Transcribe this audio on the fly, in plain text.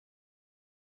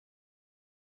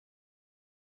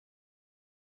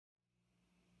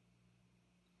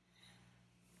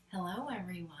Hello,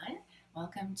 everyone.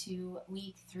 Welcome to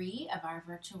week 3 of our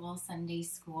virtual Sunday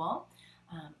school.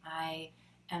 I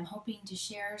am hoping to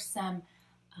share some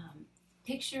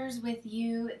pictures with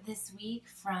you this week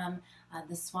from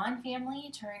the Swan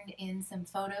family. Turned in some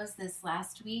photos this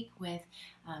last week with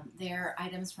their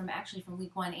items from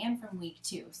week 1 and from week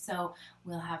 2. So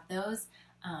we'll have those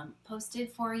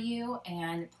posted for you,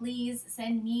 and please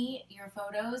send me your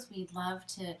photos. We'd love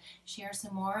to share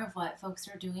some more of what folks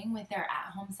are doing with their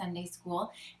at-home Sunday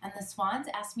school. And the Swans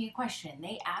asked me a question.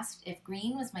 They asked if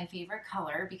green was my favorite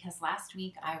color because last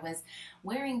week I was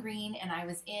wearing green and I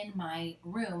was in my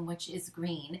room, which is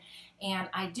green, and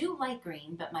I do like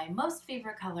green, but my most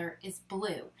favorite color is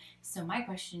blue. So my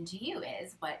question to you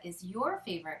is, what is your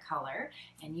favorite color?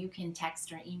 And you can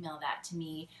text or email that to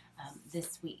me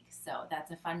this week. So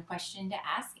that's a fun question to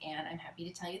ask, and I'm happy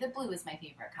to tell you that blue is my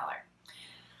favorite color.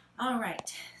 All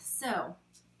right, so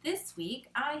this week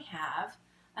I have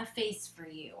a face for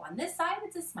you. On this side,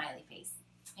 it's a smiley face,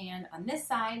 and on this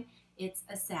side, it's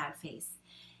a sad face.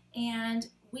 And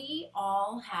we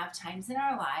all have times in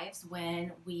our lives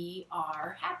when we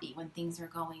are happy, when things are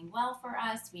going well for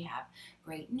us. We have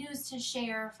great news to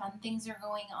share, fun things are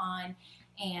going on,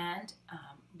 and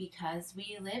because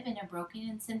we live in a broken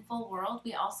and sinful world,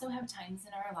 we also have times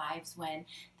in our lives when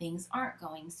things aren't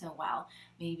going so well.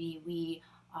 Maybe we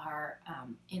are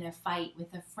in a fight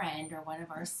with a friend or one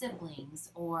of our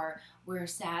siblings, or we're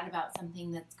sad about something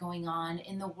that's going on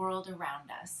in the world around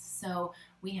us. So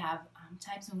we have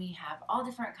times when we have all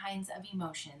different kinds of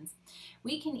emotions.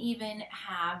 We can even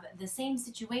have the same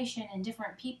situation and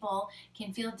different people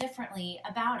can feel differently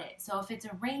about it. So if it's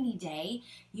a rainy day,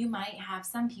 you might have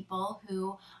some people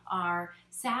who are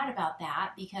sad about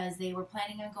that because they were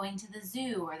planning on going to the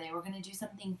zoo or they were going to do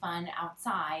something fun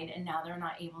outside and now they're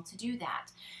not able to do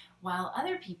that. While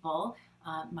other people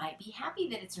might be happy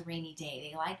that it's a rainy day.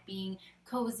 They like being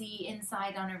cozy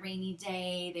inside on a rainy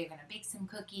day. They're going to bake some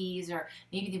cookies, or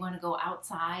maybe they want to go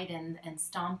outside and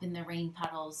stomp in the rain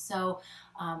puddles. So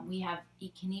you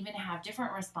can even have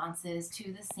different responses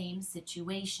to the same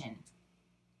situation.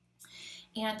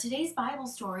 And today's Bible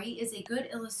story is a good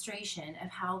illustration of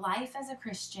how life as a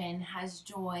Christian has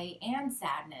joy and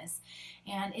sadness.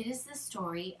 And it is the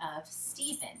story of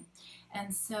Stephen.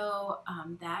 And so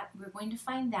that we're going to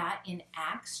find that in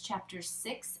Acts chapter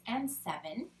 6 and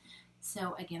 7.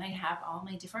 So again, I have all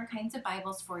my different kinds of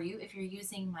Bibles for you. If you're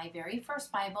using my very first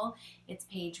Bible, it's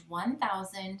page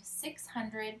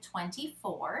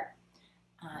 1624.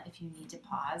 If you need to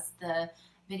pause the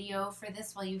video for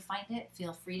this while you find it,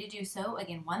 feel free to do so.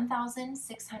 Again,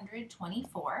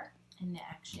 1624 in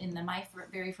my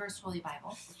very first Holy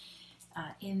Bible.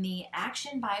 In the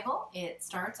Action Bible, it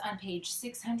starts on page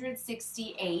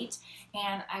 668,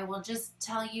 and I will just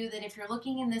tell you that if you're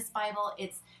looking in this Bible,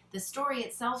 the story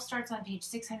itself starts on page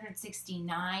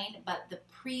 669, but the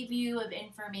preview of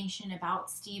information about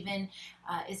Stephen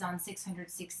is on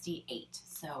 668.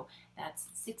 So that's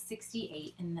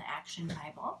 668 in the Action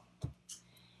Bible.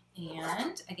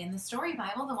 And again, the Story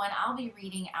Bible, the one I'll be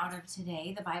reading out of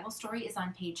today, the Bible story is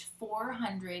on page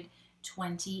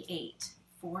 428.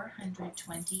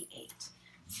 428.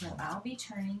 So I'll be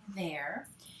turning there.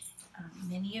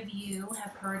 Many of you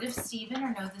have heard of Stephen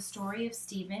or know the story of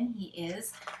Stephen. He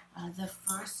is the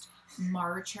first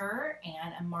martyr,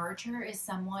 and a martyr is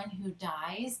someone who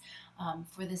dies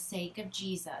for the sake of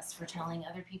Jesus, for telling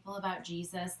other people about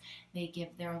Jesus. They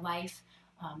give their life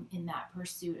in that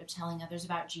pursuit of telling others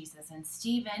about Jesus. And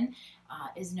Stephen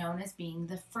is known as being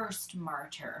the first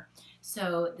martyr.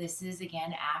 So this is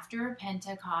again after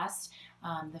Pentecost.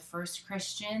 The first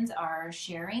Christians are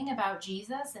sharing about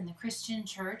Jesus, and the Christian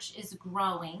church is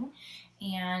growing.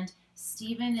 And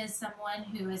Stephen is someone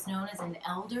who is known as an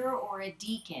elder or a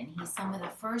deacon. He's some of the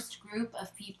first group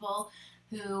of people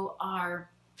who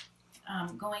are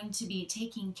going to be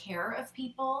taking care of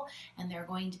people, and they're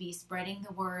going to be spreading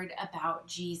the word about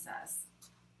Jesus.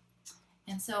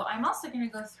 And so I'm also going to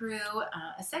go through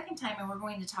a second time, and we're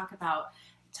going to talk about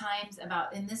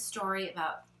in this story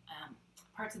about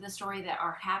parts of the story that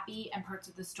are happy and parts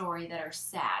of the story that are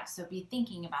sad. So be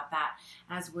thinking about that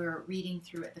as we're reading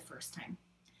through it the first time.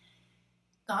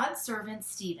 God's servant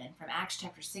Stephen, from Acts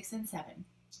chapter 6 and 7.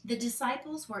 The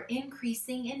disciples were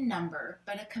increasing in number,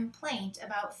 but a complaint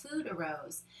about food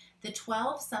arose. The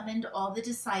 12 summoned all the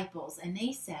disciples, and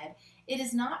they said, "It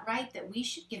is not right that we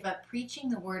should give up preaching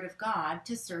the word of God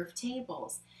to serve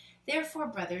tables. Therefore,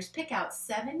 brothers, pick out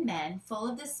 7 men full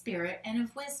of the Spirit and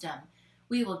of wisdom.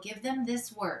 We will give them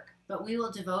this work, but we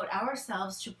will devote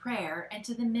ourselves to prayer and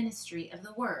to the ministry of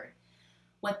the word."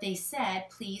 What they said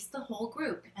pleased the whole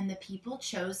group, and the people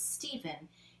chose Stephen.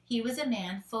 He was a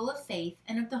man full of faith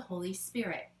and of the Holy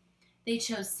Spirit. They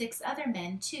chose 6 other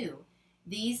men too.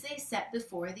 These they set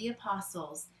before the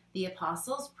apostles. The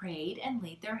apostles prayed and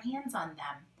laid their hands on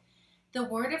them. The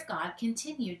word of God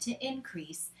continued to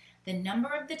increase. The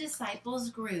number of the disciples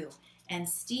grew, and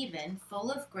Stephen,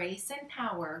 full of grace and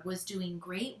power, was doing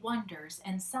great wonders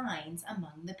and signs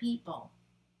among the people.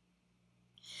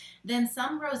 Then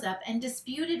some rose up and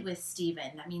disputed with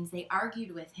Stephen. That means they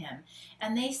argued with him.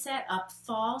 And they set up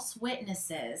false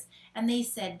witnesses. And they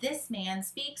said, "This man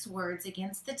speaks words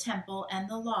against the temple and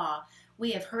the law.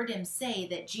 We have heard him say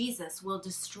that Jesus will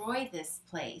destroy this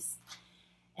place."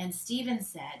 And Stephen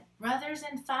said, "Brothers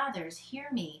and fathers, hear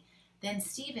me." Then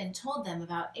Stephen told them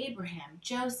about Abraham,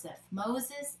 Joseph,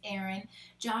 Moses, Aaron,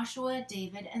 Joshua,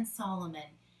 David, and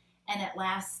Solomon. And at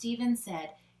last Stephen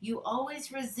said, "You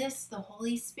always resist the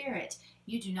Holy Spirit.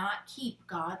 You do not keep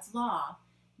God's law."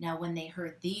 Now when they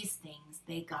heard these things,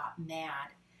 they got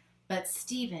mad. But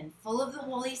Stephen, full of the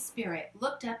Holy Spirit,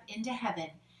 looked up into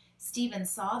heaven. Stephen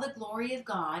saw the glory of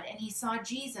God, and he saw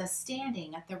Jesus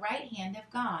standing at the right hand of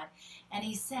God. And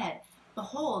he said,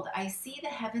 "Behold, I see the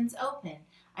heavens open.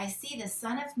 I see the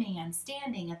Son of Man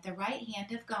standing at the right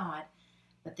hand of God."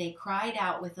 But they cried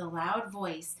out with a loud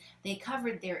voice. They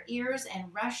covered their ears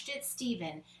and rushed at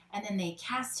Stephen, and then they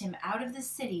cast him out of the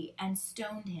city and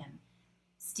stoned him.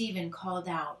 Stephen called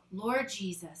out, "Lord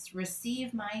Jesus,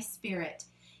 receive my spirit."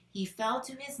 He fell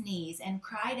to his knees and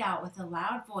cried out with a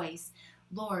loud voice,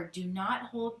 "Lord, do not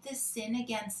hold this sin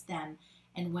against them."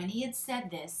 And when he had said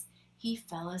this, he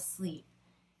fell asleep.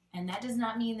 And that does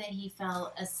not mean that he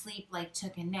fell asleep like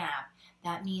took a nap.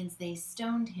 That means they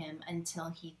stoned him until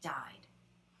he died.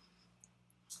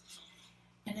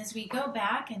 And as we go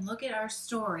back and look at our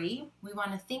story, we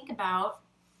want to think about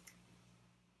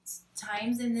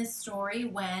times in this story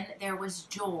when there was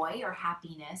joy or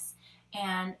happiness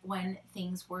and when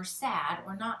things were sad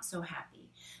or not so happy.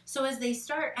 So as they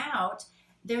start out,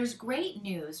 there's great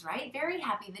news, right? Very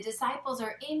happy. The disciples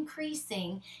are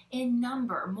increasing in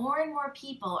number. More and more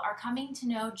people are coming to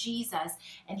know Jesus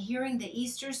and hearing the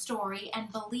Easter story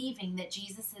and believing that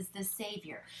Jesus is the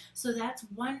Savior. So that's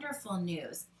wonderful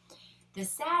news. The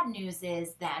sad news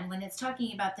is then when it's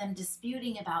talking about them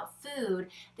disputing about food,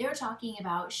 they're talking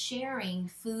about sharing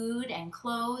food and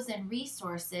clothes and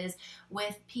resources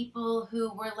with people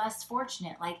who were less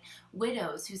fortunate, like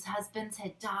widows whose husbands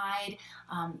had died,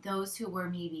 those who were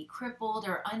maybe crippled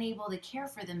or unable to care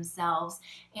for themselves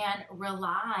and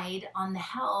relied on the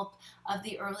help of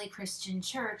the early Christian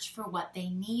church for what they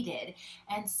needed.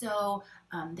 And so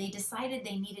they decided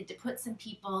they needed to put some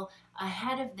people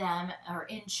ahead of them or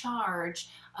in charge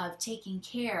of taking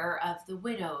care of the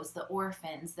widows, the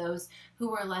orphans, those who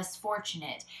were less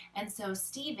fortunate. And so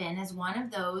Stephen is one of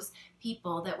those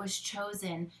people that was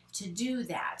chosen to do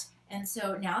that. And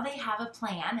so now they have a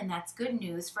plan, and that's good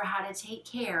news for how to take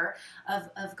care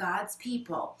of God's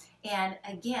people. And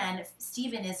again,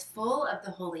 Stephen is full of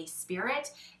the Holy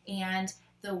Spirit, and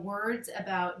the words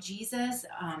about Jesus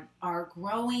are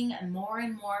growing more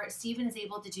and more. Stephen is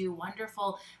able to do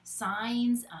wonderful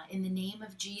signs in the name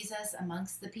of Jesus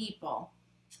amongst the people.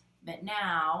 But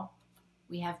now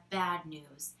we have bad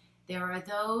news. There are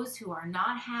those who are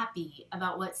not happy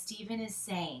about what Stephen is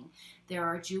saying. There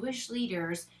are Jewish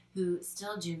leaders who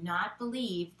still do not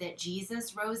believe that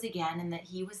Jesus rose again and that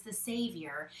he was the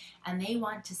Savior, and they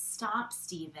want to stop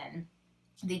Stephen.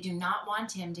 They do not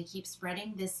want him to keep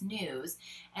spreading this news,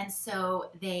 and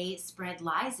so they spread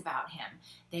lies about him.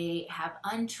 They have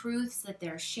untruths that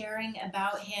they're sharing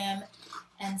about him,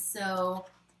 and so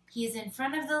he's in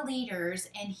front of the leaders,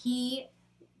 and he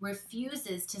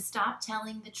refuses to stop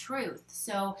telling the truth.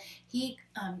 So he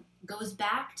goes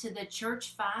back to the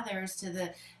church fathers,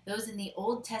 to those in the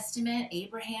Old Testament,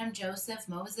 Abraham, Joseph,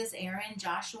 Moses, Aaron,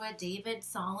 Joshua, David,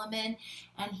 Solomon,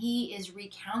 and he is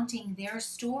recounting their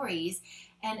stories.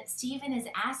 And Stephen is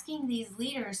asking these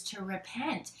leaders to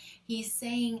repent. He's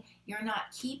saying, "You're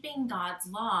not keeping God's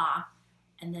law."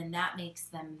 And then that makes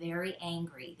them very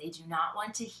angry. They do not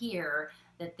want to hear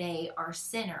that they are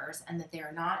sinners and that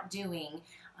they're not doing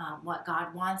what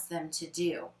God wants them to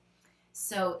do.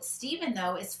 So Stephen,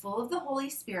 though, is full of the Holy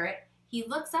Spirit. He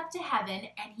looks up to heaven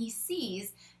and he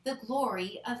sees the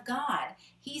glory of God.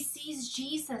 He sees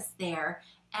Jesus there,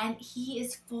 and he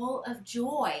is full of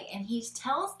joy. And he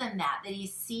tells them that he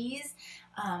sees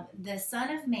the Son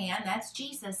of Man, that's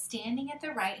Jesus, standing at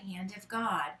the right hand of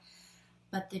God.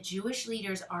 But the Jewish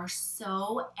leaders are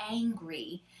so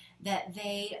angry that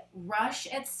they rush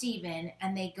at Stephen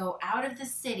and they go out of the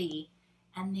city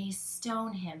and they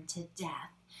stone him to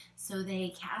death. So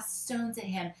they cast stones at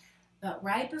him. But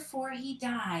right before he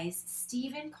dies,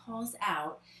 Stephen calls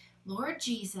out, Lord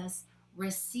Jesus,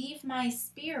 receive my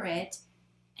spirit.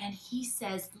 And he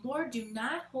says, Lord, do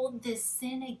not hold this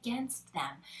sin against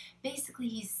them. Basically,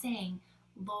 he's saying,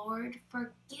 Lord,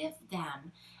 forgive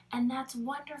them. And that's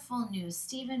wonderful news.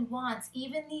 Stephen wants,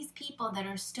 even these people that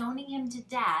are stoning him to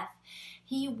death,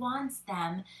 he wants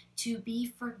them to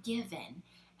be forgiven.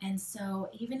 And so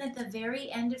even at the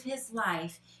very end of his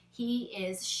life, he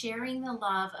is sharing the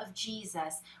love of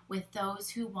Jesus with those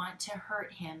who want to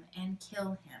hurt him and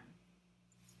kill him.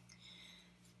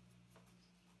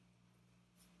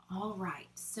 All right,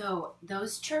 so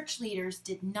those church leaders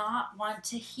did not want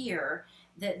to hear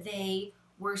that they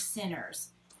were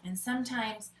sinners. And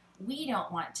sometimes we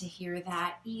don't want to hear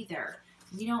that either.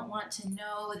 We don't want to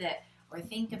know that or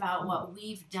think about what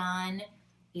we've done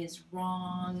is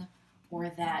wrong or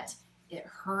that it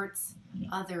hurts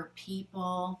other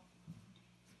people.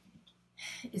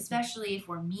 Especially if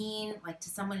we're mean, like to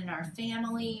someone in our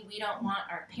family. We don't want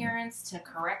our parents to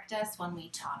correct us when we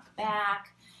talk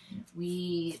back.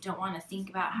 We don't want to think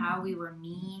about how we were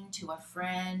mean to a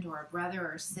friend or a brother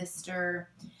or sister.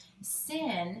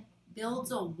 Sin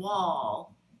builds a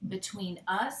wall between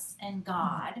us and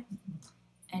God,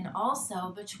 and also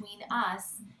between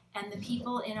us and the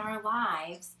people in our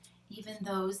lives, even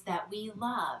those that we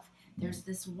love. There's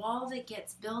this wall that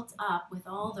gets built up with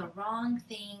all the wrong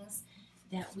things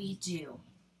that we do.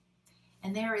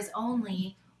 And there is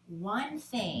only one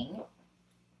thing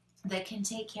that can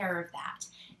take care of that.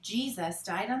 Jesus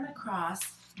died on the cross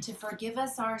to forgive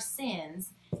us our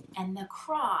sins, and the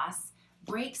cross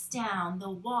breaks down the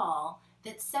wall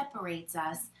that separates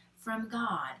us from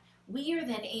God. We are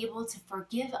then able to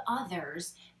forgive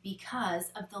others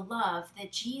because of the love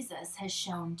that Jesus has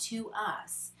shown to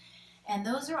us. And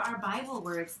those are our Bible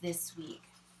words this week.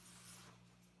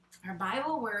 Our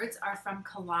Bible words are from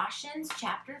Colossians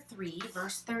chapter 3,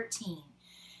 verse 13.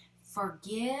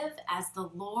 Forgive as the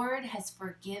Lord has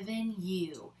forgiven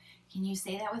you. Can you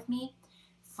say that with me?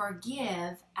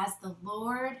 Forgive as the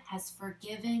Lord has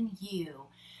forgiven you.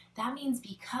 That means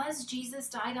because Jesus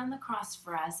died on the cross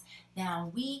for us,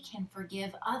 now we can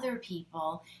forgive other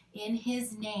people in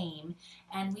his name,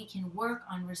 and we can work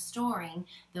on restoring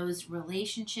those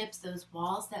relationships, those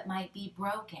walls that might be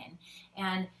broken.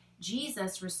 And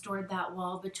Jesus restored that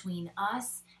wall between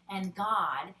us and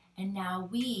God, and now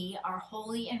we are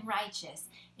holy and righteous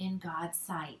in God's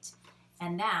sight.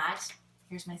 And that,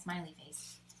 here's my smiley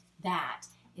face, that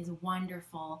is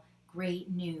wonderful,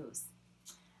 great news.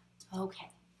 Okay,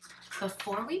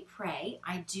 before we pray,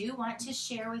 I do want to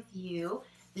share with you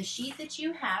the sheet that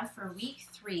you have for week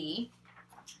 3.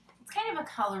 It's kind of a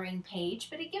coloring page,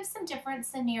 but it gives some different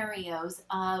scenarios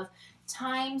of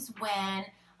times when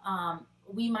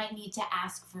we might need to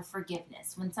ask for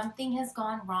forgiveness. When something has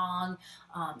gone wrong,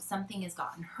 something has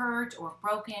gotten hurt or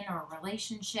broken or a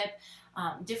relationship,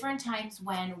 different times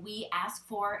when we ask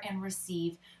for and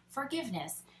receive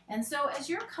forgiveness. And so as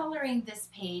you're coloring this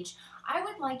page, I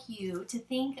would like you to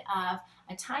think of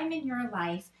a time in your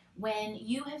life when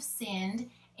you have sinned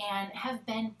and have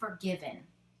been forgiven.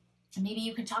 Maybe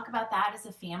you can talk about that as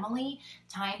a family,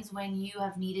 times when you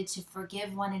have needed to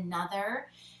forgive one another.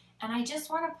 And I just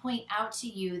want to point out to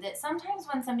you that sometimes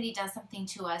when somebody does something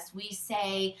to us, we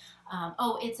say,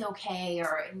 oh, it's okay,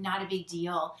 or not a big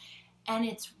deal. And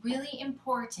it's really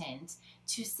important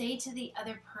to say to the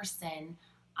other person,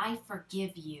 I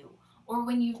forgive you. Or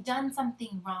when you've done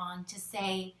something wrong, to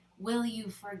say, will you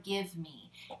forgive me?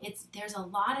 There's a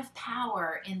lot of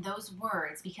power in those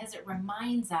words because it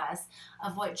reminds us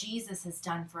of what Jesus has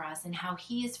done for us and how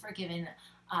he has forgiven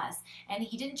us. And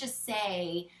he didn't just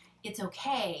say, it's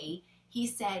okay. He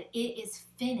said, it is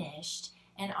finished,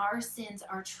 and our sins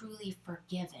are truly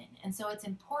forgiven. And so it's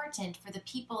important for the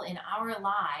people in our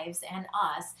lives and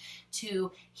us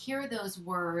to hear those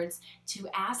words, to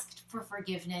ask for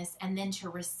forgiveness, and then to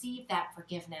receive that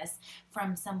forgiveness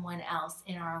from someone else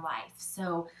in our life.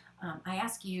 So I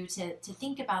ask you to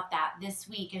think about that this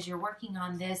week as you're working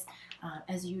on this,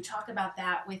 as you talk about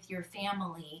that with your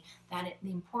family, the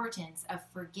importance of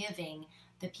forgiving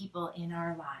the people in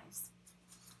our lives.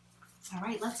 All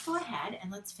right, let's go ahead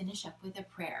and let's finish up with a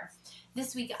prayer.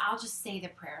 This week, I'll just say the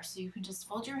prayer, so you can just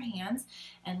fold your hands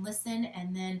and listen,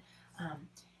 and then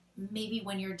maybe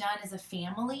when you're done as a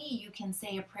family, you can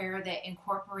say a prayer that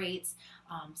incorporates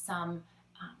some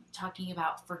talking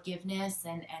about forgiveness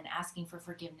and asking for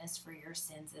forgiveness for your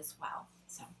sins as well.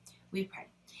 So we pray.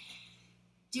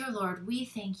 Dear Lord, we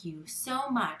thank you so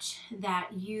much that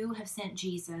you have sent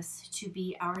Jesus to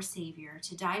be our Savior,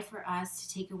 to die for us,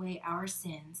 to take away our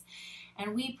sins.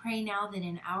 And we pray now that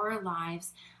in our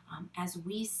lives, as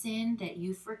we sin, that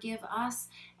you forgive us,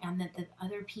 and that the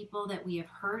other people that we have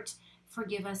hurt,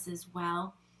 forgive us as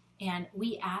well. And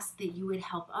we ask that you would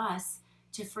help us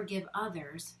to forgive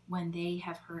others when they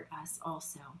have hurt us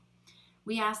also.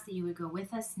 We ask that you would go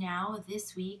with us now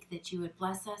this week, that you would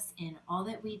bless us in all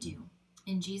that we do.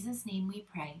 In Jesus' name we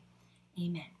pray.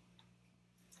 Amen.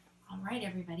 All right,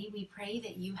 everybody, we pray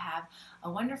that you have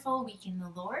a wonderful week in the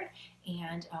Lord,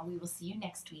 and we will see you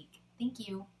next week. Thank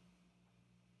you.